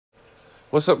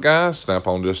What's up, guys?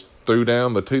 Snap-on just threw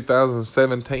down the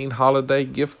 2017 holiday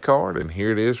gift card, and here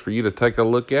it is for you to take a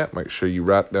look at. Make sure you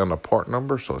write down the part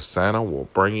number so Santa will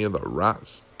bring you the right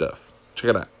stuff.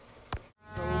 Check it out.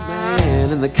 Man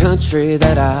in the country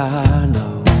that I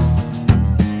know,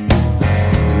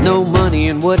 no money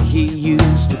in what he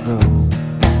used to grow.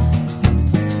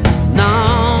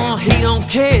 No, he don't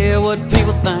care what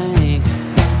people think.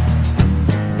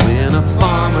 When a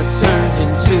farmer turns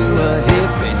into a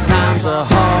hippie, times are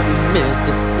hard in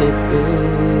Mississippi.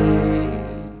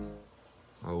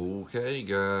 Okay,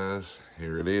 guys,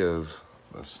 here it is.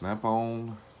 The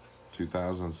Snap-on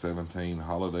 2017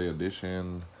 Holiday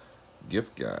Edition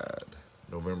Gift Guide.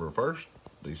 November 1st,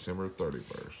 December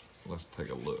 31st. Let's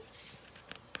take a look.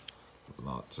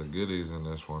 Lots of goodies in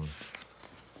this one.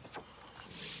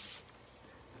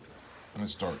 It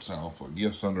starts off with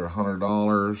gifts under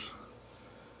 $100.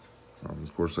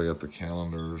 Of course, they got the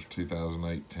calendars,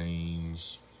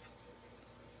 2018s.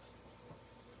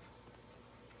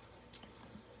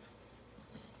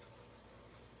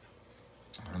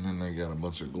 And then they got a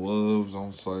bunch of gloves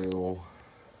on sale.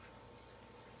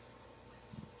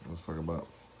 Looks like about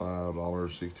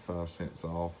 $5.65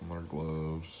 off on their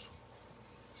gloves.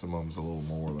 Some of them's a little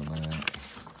more than that.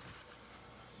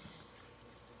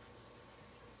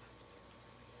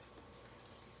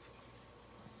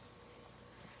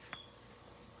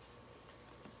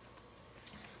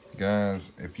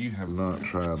 Guys, if you have not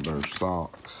tried their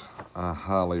socks, I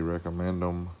highly recommend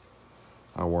them.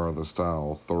 I wear the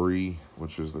style 3,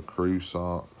 which is the crew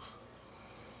socks.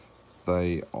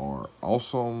 They are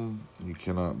awesome. You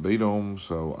cannot beat them,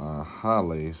 so I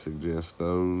highly suggest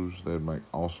those. They'd make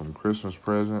awesome Christmas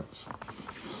presents.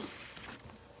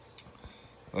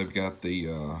 They've got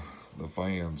the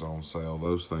fans on sale.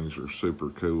 Those things are super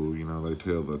cool. You know, they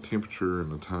tell the temperature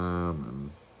and the time,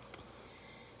 and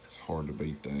it's hard to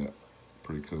beat that.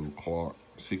 Pretty cool clock.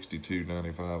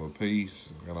 $62.95 a piece.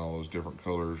 Got all those different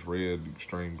colors: red,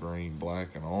 extreme green,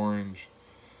 black, and orange.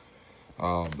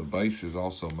 The base is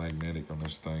also magnetic on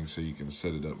this thing, so you can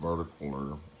set it up vertical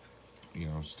or, you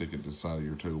know, stick it to the side of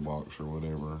your toolbox or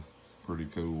whatever. Pretty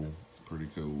cool, pretty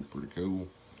cool, pretty cool.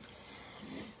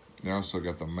 They also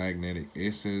got the magnetic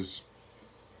S's.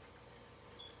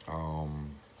 Those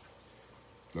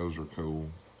are cool.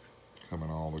 Come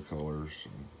in all the colors.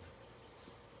 And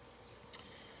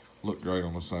look great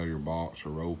on the side of your box or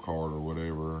roll card or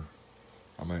whatever.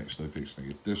 I'm actually fixing to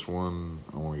get this one.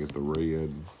 I want to get the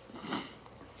red.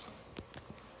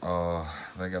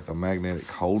 They got the magnetic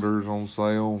holders on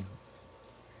sale.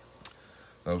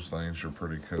 Those things are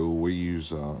pretty cool. We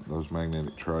use those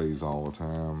magnetic trays all the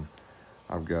time.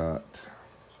 I've got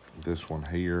this one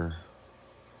here,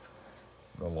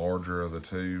 the larger of the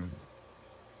two.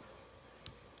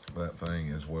 That thing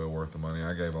is well worth the money.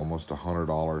 I gave almost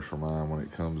 $100 for mine when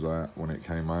it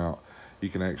came out. You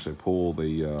can actually pull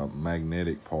the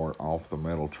magnetic part off the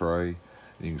metal tray, and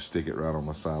you can stick it right on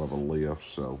the side of a lift.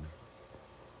 So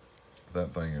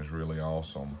that thing is really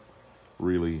awesome.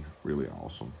 Really, really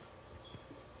awesome.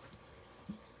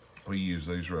 We use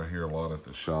these right here a lot at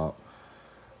the shop.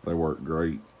 They work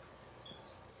great.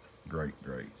 Great,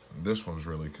 great. And this one's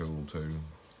really cool too.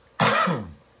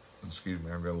 Excuse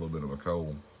me, I've got a little bit of a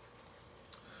cold.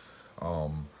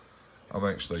 I've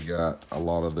actually got a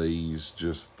lot of these,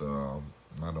 just I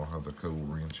don't have the cool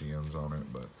wrench ends on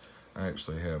it, but I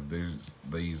actually have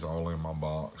these all in my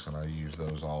box, and I use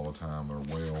those all the time. They're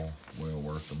well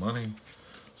worth the money.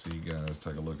 So you guys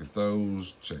take a look at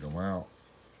those, check them out.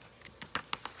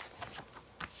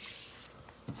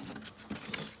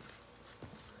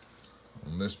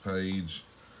 On this page,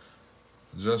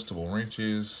 adjustable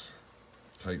wrenches,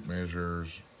 tape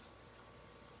measures,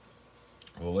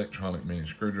 electronic mini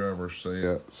screwdriver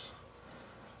sets.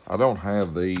 I don't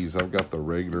have these. I've got the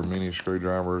regular mini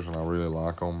screwdrivers, and I really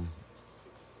like them.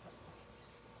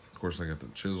 Of course, I got the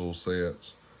chisel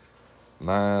sets,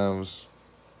 knives.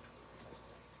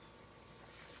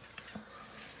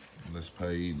 On this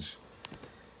page,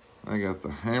 I got the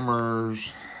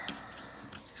hammers.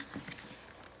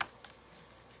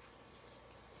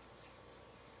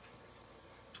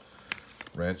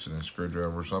 Ratchet and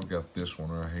screwdrivers. I've got this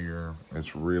one right here.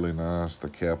 It's really nice. The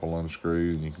cap will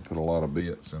unscrew, and you can put a lot of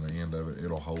bits in the end of it.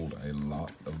 It'll hold a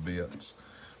lot of bits.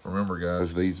 Remember,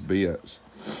 guys, these bits,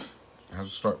 I have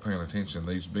to start paying attention.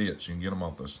 These bits, you can get them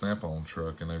off the Snap-on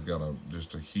truck, and they've got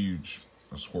just a huge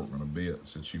assortment of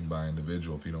bits that you can buy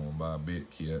individual if you don't want to buy a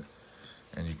bit kit,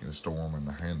 and you can store them in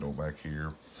the handle back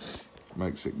here.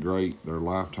 Makes it great. They're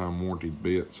lifetime warranty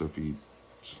bits, so if you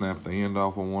snap the end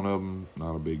off on one of them,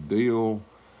 not a big deal.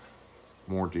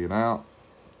 Warranty it out.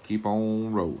 Keep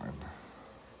on rolling.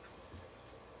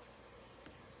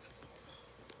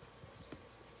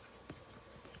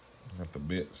 got the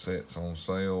bit sets on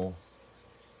sale.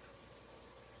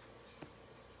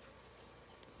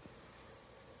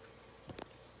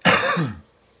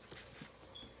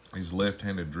 These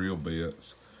left-handed drill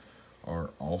bits are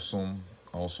awesome,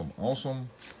 awesome, awesome.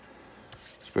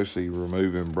 Especially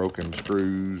removing broken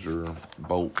screws or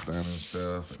bolts down and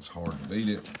stuff. It's hard to beat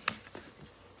it.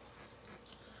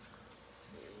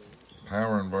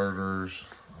 Power inverters.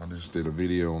 I just did a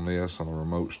video on this on a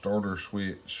remote starter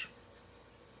switch.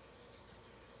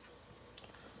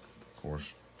 Of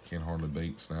course, can't hardly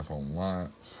beat snap-on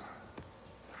lights.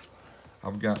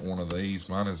 I've got one of these.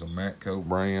 Mine is a Matco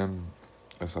brand.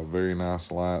 It's a very nice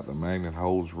light. The magnet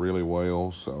holds really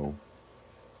well, so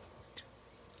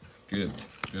good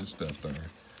stuff there.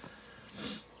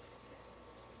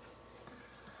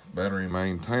 Battery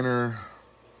maintainer.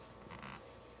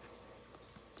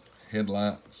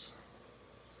 Headlights.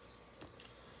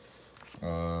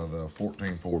 The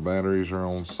 14.4 batteries are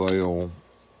on sale.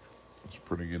 It's a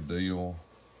pretty good deal.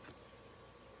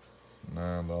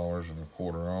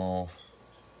 $9.25 off.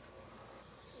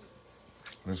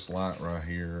 This light right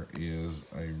here is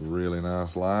a really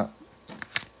nice light.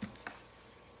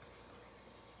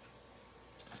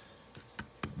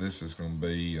 This is going to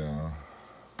be,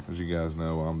 as you guys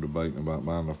know, I'm debating about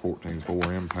buying the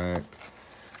 14.4 Impact.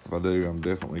 If I do, I'm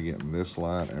definitely getting this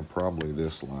light and probably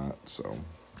this light. So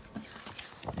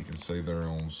you can see they're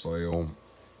on sale,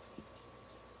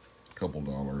 a couple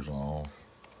dollars off.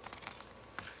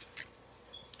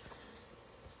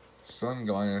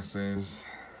 Sunglasses.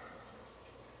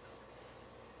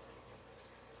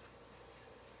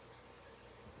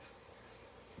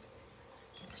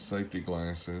 Safety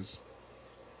glasses.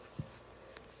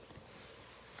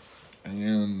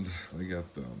 And they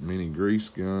got the mini grease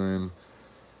gun,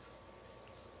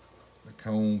 the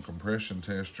Koon compression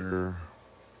tester,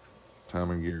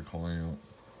 timing gear clamp,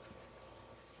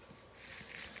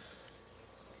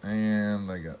 and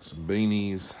they got some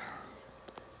beanies.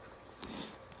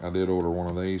 I did order one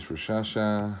of these for Shy.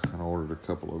 I ordered a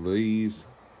couple of these.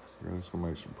 It's gonna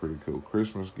make some pretty cool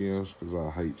Christmas gifts because I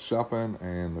hate shopping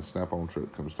and the Snap-on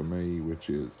truck comes to me, which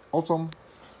is awesome.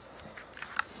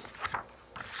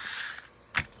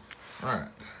 Alright.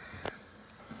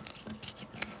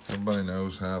 Everybody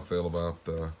knows how I feel about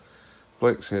the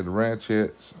flex head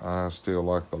ratchets. I still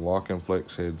like the locking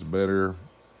flex heads better.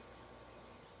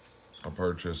 I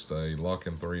purchased a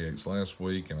locking 3/8 last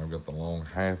week and I've got the long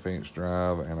 1/2-inch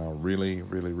drive and I really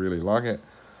like it.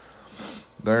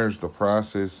 There's the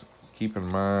prices. Keep in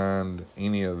mind,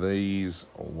 any of these,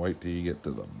 wait till you get to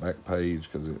the back page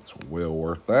because it's well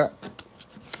worth that.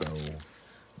 So,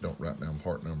 don't write down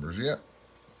part numbers yet.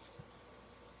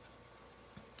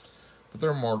 But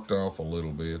they're marked off a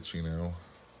little bit, you know.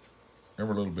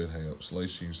 Every little bit helps. At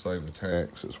least you can save the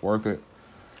tax. It's worth it.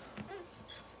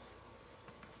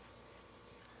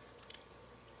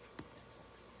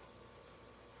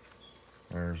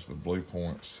 There's the Blue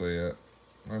Point set.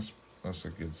 That's a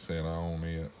good set. I own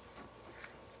it.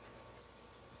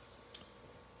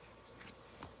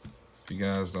 If you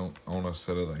guys don't own a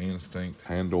set of the Instinct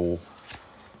handle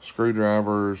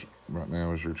screwdrivers, right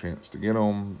now is your chance to get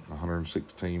them.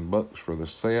 116 bucks for the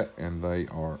set, and they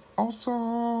are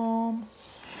awesome.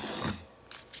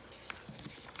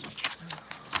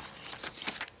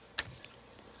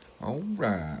 All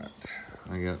right,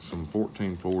 I got some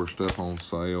 14.4 stuff on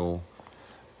sale.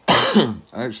 I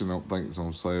actually don't think it's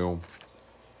on sale.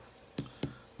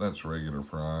 That's regular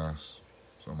price,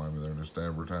 so maybe they're just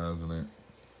advertising it.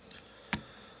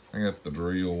 I got the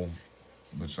drill,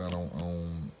 which I don't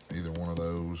own either one of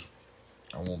those.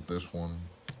 I want this one.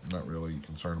 I'm not really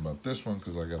concerned about this one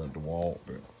because I got a DeWalt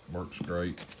that works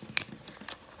great.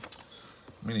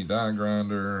 Mini die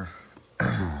grinder.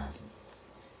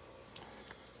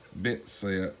 Bit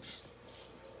sets.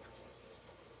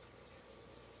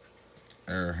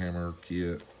 Air hammer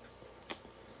kit.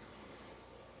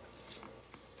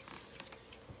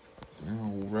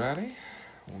 Alrighty.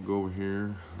 We'll go over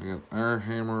here. I got air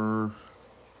hammer,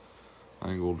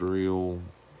 angle drill,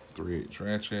 3/8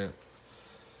 ratchet,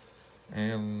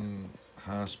 and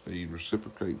high-speed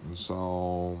reciprocating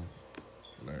saw.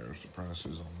 There's the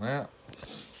prices on that.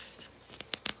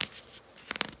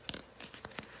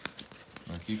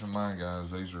 Now keep in mind,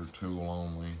 guys, these are tool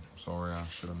only. Sorry, I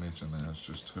should have mentioned that. It's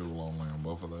just tool only on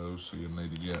both of those, so you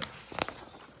need to get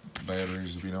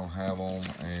batteries if you don't have them,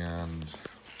 and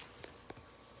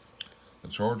the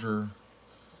charger.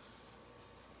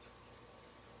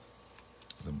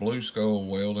 The Blue Skull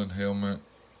welding helmet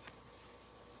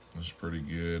is pretty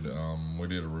good. We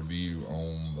did a review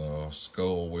on the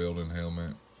Skull welding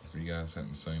helmet. If you guys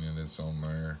haven't seen it, it's on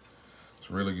there. It's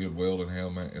a really good welding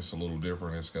helmet. It's a little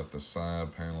different. It's got the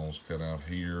side panels cut out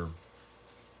here.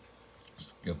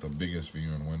 It's got the biggest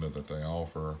viewing window that they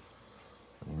offer.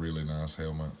 Really nice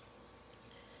helmet.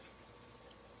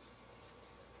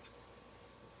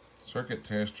 Circuit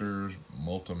testers,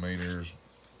 multimeters.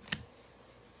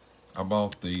 I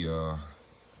bought the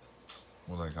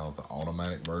what do they call it, the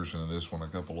automatic version of this one a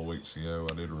couple of weeks ago.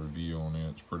 I did a review on it.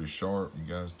 It's pretty sharp.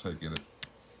 You guys take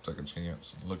a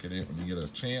chance, look at it when you get a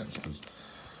chance, because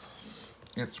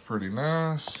it's pretty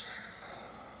nice.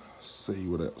 Let's see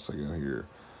what else I got here.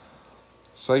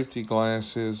 Safety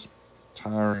glasses,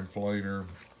 tire inflator.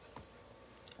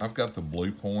 I've got the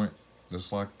Blue Point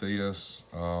just like this.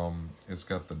 It's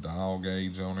got the dial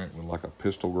gauge on it with like a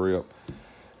pistol grip,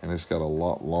 and it's got a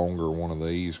lot longer one of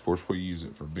these. Of course, we use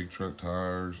it for big truck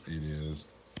tires. It is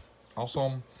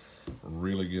awesome,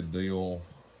 really good deal.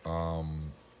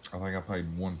 I think I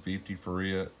paid $150 for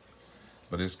it,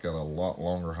 but it's got a lot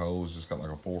longer hose. It's got like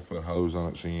a 4-foot hose on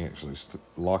it, so you actually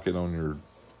lock it on your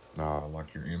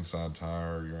like your inside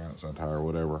tire, your outside tire,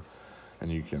 whatever,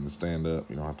 and you can stand up.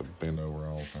 You don't have to bend over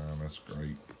all the time. That's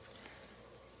great.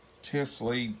 Test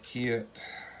lead kit.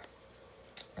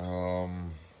 I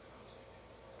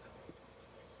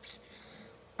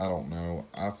don't know.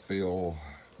 I feel,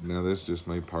 now this is just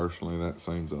me personally, that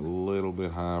seems a little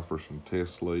bit high for some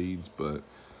test leads, but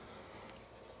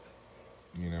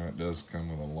you know, it does come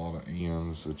with a lot of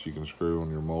ends that you can screw on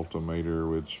your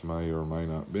multimeter, which may or may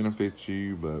not benefit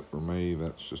you, but for me,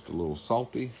 that's just a little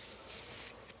salty.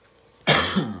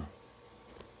 I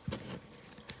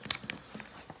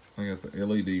got the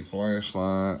LED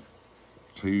flashlight,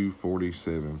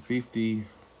 $247.50.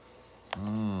 I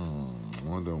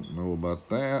don't know about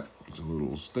that. It's a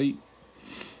little steep.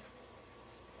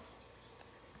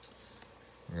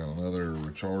 I got another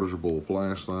rechargeable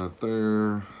flashlight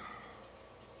there.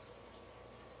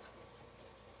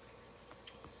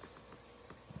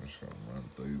 I'm just gonna run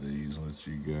through these, let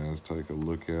you guys take a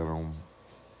look at them.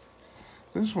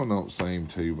 This one don't seem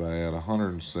too bad.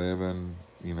 107,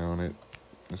 you know, and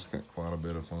it's got quite a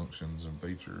bit of functions and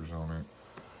features on it.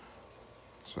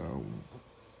 So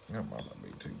that might not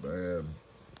be too bad.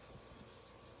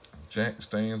 Jack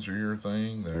stands are your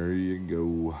thing. There you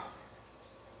go.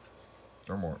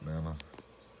 They're marked down a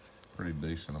pretty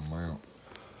decent amount.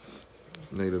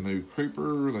 Need a new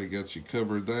creeper. They got you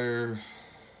covered there.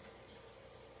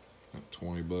 Got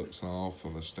 20 bucks off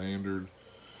of the standard.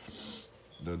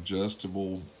 The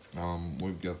adjustable.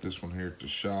 We've got this one here at the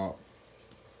shop.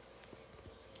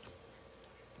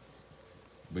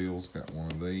 Bill's got one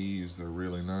of these. They're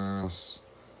really nice,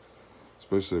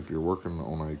 especially if you're working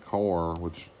on a car,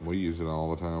 which we use it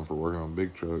all the time for working on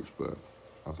big trucks, but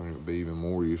I think it'd be even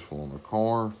more useful on a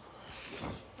car.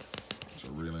 It's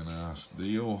a really nice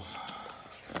deal.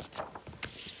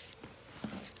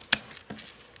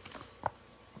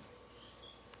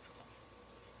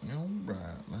 All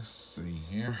right, let's see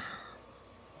here.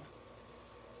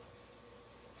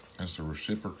 That's a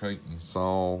reciprocating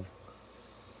saw.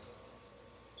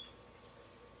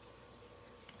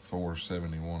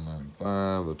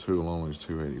 $471.95. The tool only is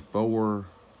 $284.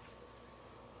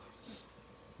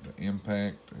 The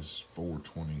impact is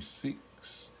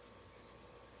 $426.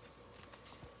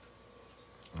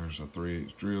 There's a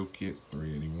 3/8 drill kit,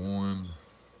 $381.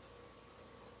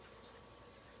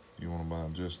 You want to buy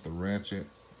just the ratchet,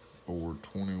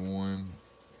 $421.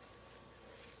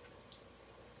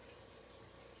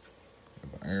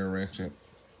 The air ratchet,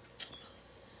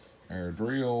 air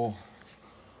drill.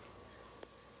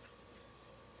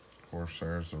 Of course,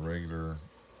 there's the regular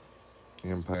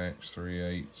impacts,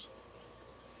 3/8.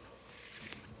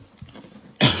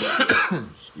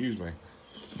 Excuse me.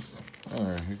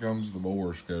 Alright, here comes the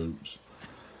bore scopes.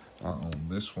 I own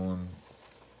this one,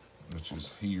 which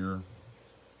is here.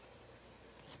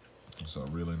 It's a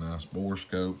really nice bore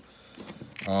scope.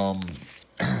 I'm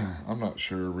not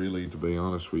sure really, to be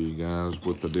honest with you guys,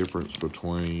 what the difference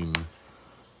between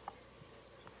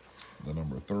the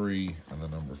number 3 and the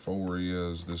number 4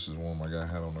 is. This is one my guy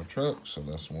had on the truck, so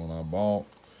that's the one I bought.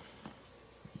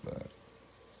 But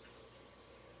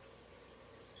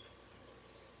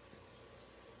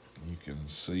you can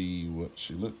see what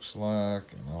she looks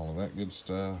like and all of that good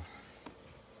stuff.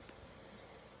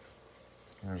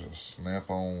 There's a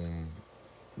snap-on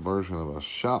version of a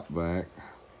shop vac.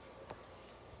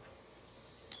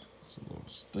 It's a little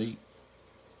steep.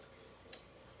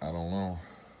 I don't know.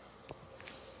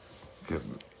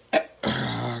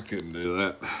 I couldn't do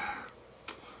that.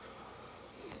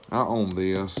 I own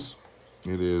this.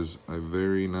 It is a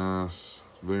very nice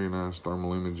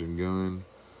thermal imaging gun.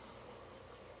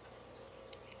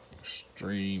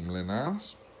 Extremely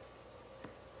nice.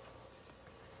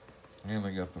 And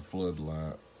they got the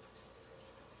floodlight.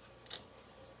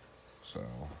 So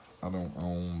I don't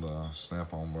own the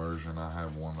snap-on version. I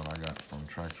have one that I got from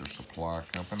Tractor Supply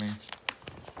Company.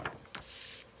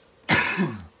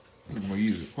 We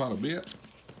use it quite a bit.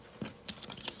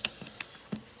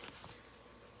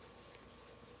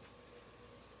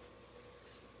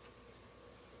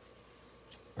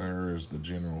 There is the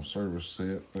general service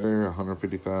set there,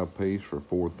 155 piece for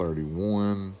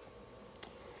 $431.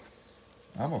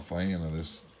 I'm a fan of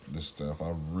this stuff.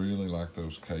 I really like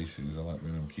those cases. I like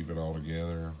being able to keep it all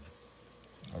together.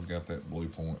 I've got that Blue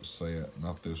Point set,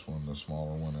 not this one, the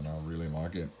smaller one, and I really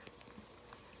like it.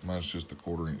 Mine's just a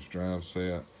 1/4-inch drive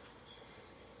set.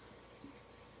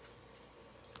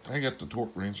 I got the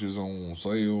torque wrenches on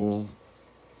sale.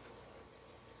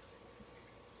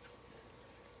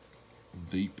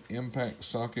 Deep impact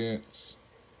sockets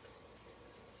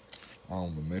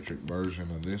on the metric version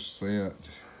of this set.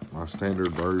 My standard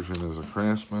version is a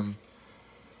Craftsman.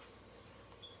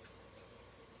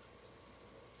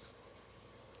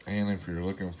 And if you're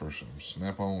looking for some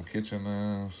snap-on kitchen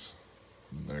knives,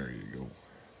 there you go.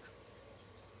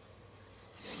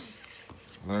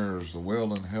 There's the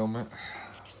welding helmet.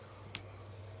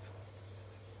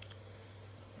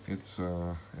 It's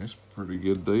a pretty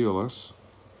good deal. That's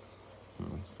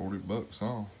 $40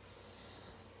 off.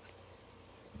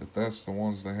 But that's the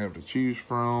ones they have to choose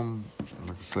from.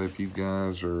 Like I say, if you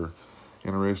guys are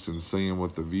interested in seeing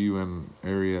what the viewing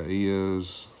area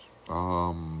is,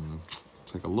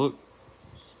 take a look.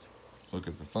 Look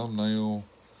at the thumbnail.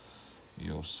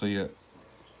 You'll see it.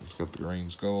 It's got the green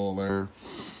skull there.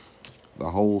 The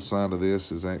whole side of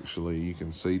this is actually, you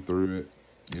can see through it.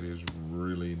 It is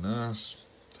really nice.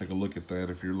 Take a look at that.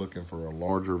 If you're looking for a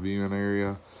larger viewing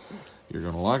area, you're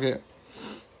gonna like it.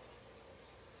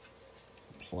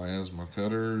 Plasma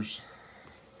cutters.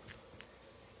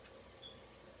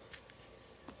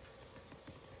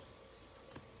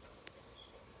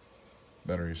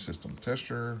 Battery system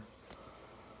tester.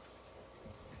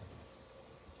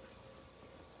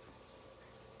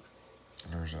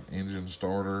 There's an engine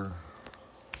starter.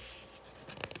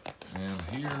 And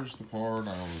here's the part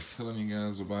I was telling you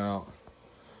guys about.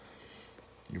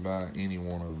 You buy any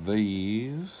one of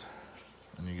these,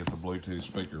 and you get the Bluetooth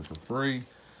speaker for free.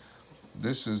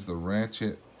 This is the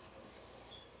ratchet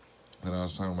that I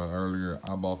was talking about earlier.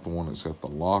 I bought the one that's got the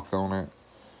lock on it.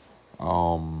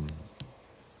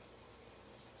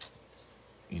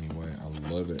 Anyway, I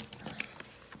love it.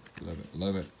 Love it,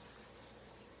 love it.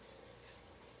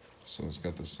 So it's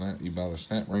got the snap, you buy the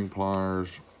snap ring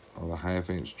pliers or the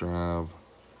 1/2-inch drive,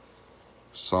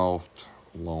 soft,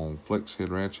 long flex head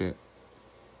ratchet.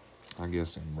 I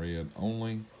guess in red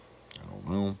only. I don't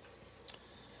know.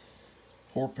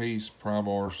 4-piece pry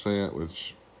bar set,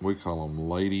 which we call them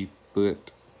lady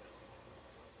foot.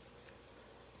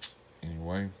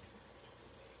 Anyway.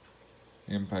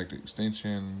 Impact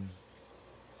extension.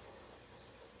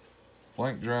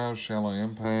 Flank drive, shallow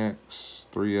impacts,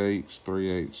 3/8,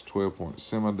 3/8, 12-point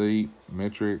semi-deep,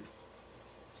 metric,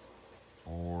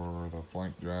 or the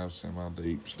flank drive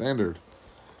semi-deep standard.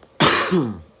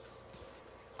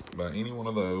 Buy any one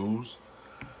of those,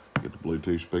 get the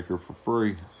Bluetooth speaker for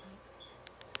free.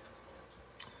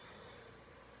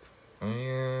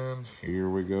 And here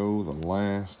we go, the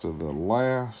last of the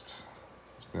last.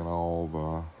 It's got all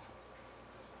the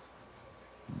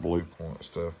Blue Point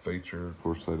stuff featured. Of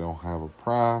course, they don't have a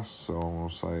price, so I'm going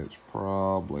to say it's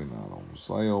probably not on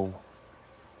sale.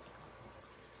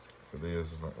 If it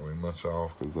is, it's not going to be much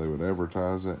off because they would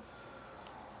advertise it.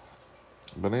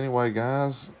 But anyway,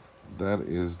 guys, that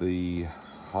is the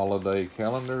holiday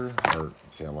calendar,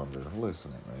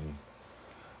 listen at me.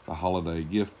 The holiday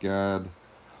gift guide.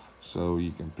 So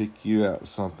you can pick you out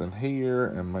something here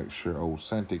and make sure old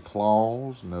Santa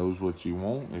Claus knows what you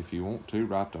want. If you want to,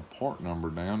 write the part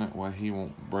number down. That way he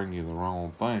won't bring you the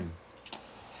wrong thing.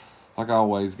 Like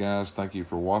always, guys, thank you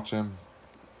for watching.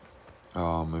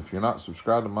 If you're not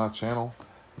subscribed to my channel,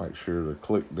 make sure to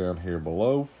click down here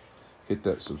below. Hit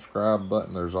that subscribe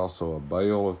button. There's also a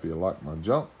bell if you like my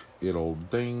junk. It'll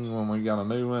ding when we got a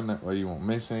new one. That way you won't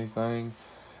miss anything.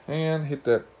 And hit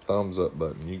that thumbs up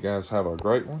button. You guys have a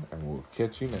great one, and we'll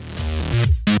catch you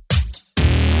next time.